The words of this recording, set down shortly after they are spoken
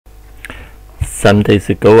Some days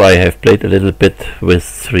ago I have played a little bit with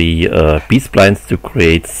three B-splines to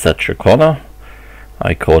create such a corner.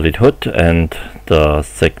 I call it hood, and the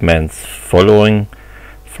segments following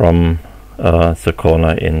from the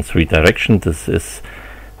corner in three directions. This is,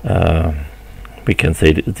 we can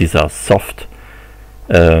say these are soft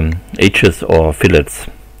edges or fillets.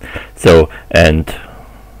 So, and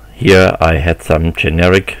here I had some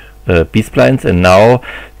generic B-splines, and now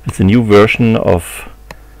with a new version of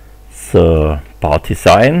the bar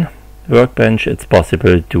design workbench, it's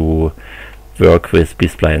possible to work with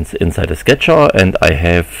B-splines inside a sketcher, and I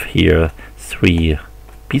have here three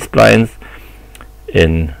B-splines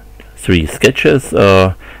in three sketches.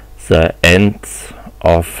 The ends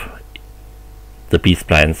of the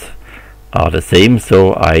B-splines are the same,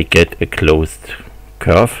 so I get a closed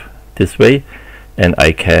curve this way, and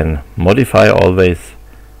I can modify always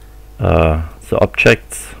the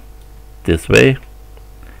objects this way.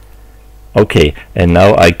 Okay, and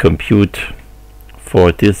now I compute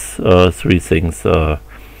for these three things a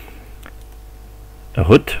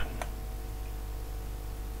hood.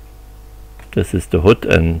 This is the hood,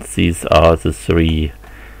 and these are the three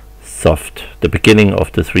soft, the beginning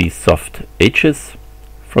of the three soft edges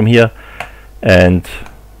from here. And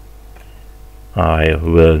I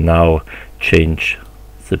will now change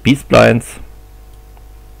the B-splines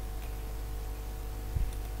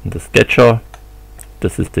in the sketcher.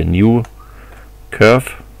 This is the new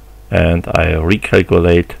curve, and I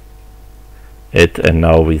recalculate it, and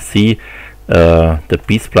now we see the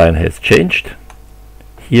B-spline has changed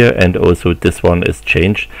here, and also this one is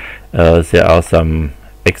changed. There are some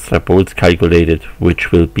extra bolts calculated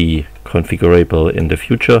which will be configurable in the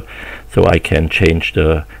future, so I can change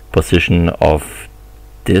the position of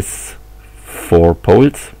this 4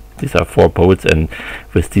 poles. These are 4 poles, and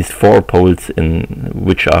with these 4 poles in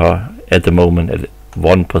which are at the moment at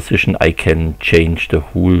one position, I can change the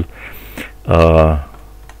whole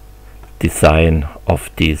design of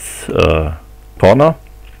this corner.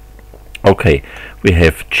 Okay, we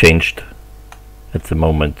have changed at the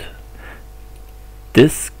moment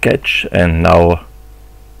this sketch, and now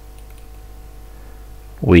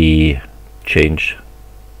we change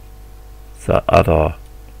the other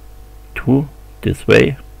two this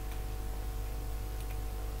way,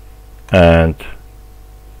 and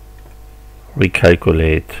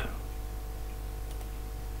recalculate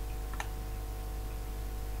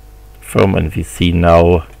from, and we see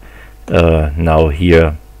now now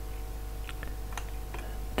here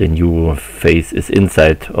the new face is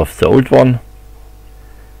inside of the old one.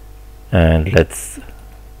 And let's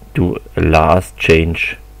do a last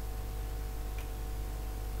change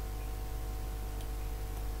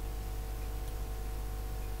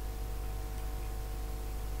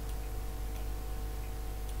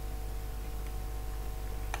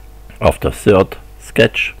of the third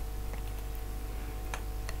sketch.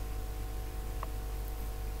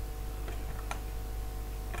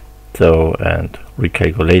 So, and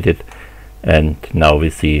recalculate it, and now we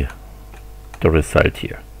see the result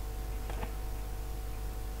here.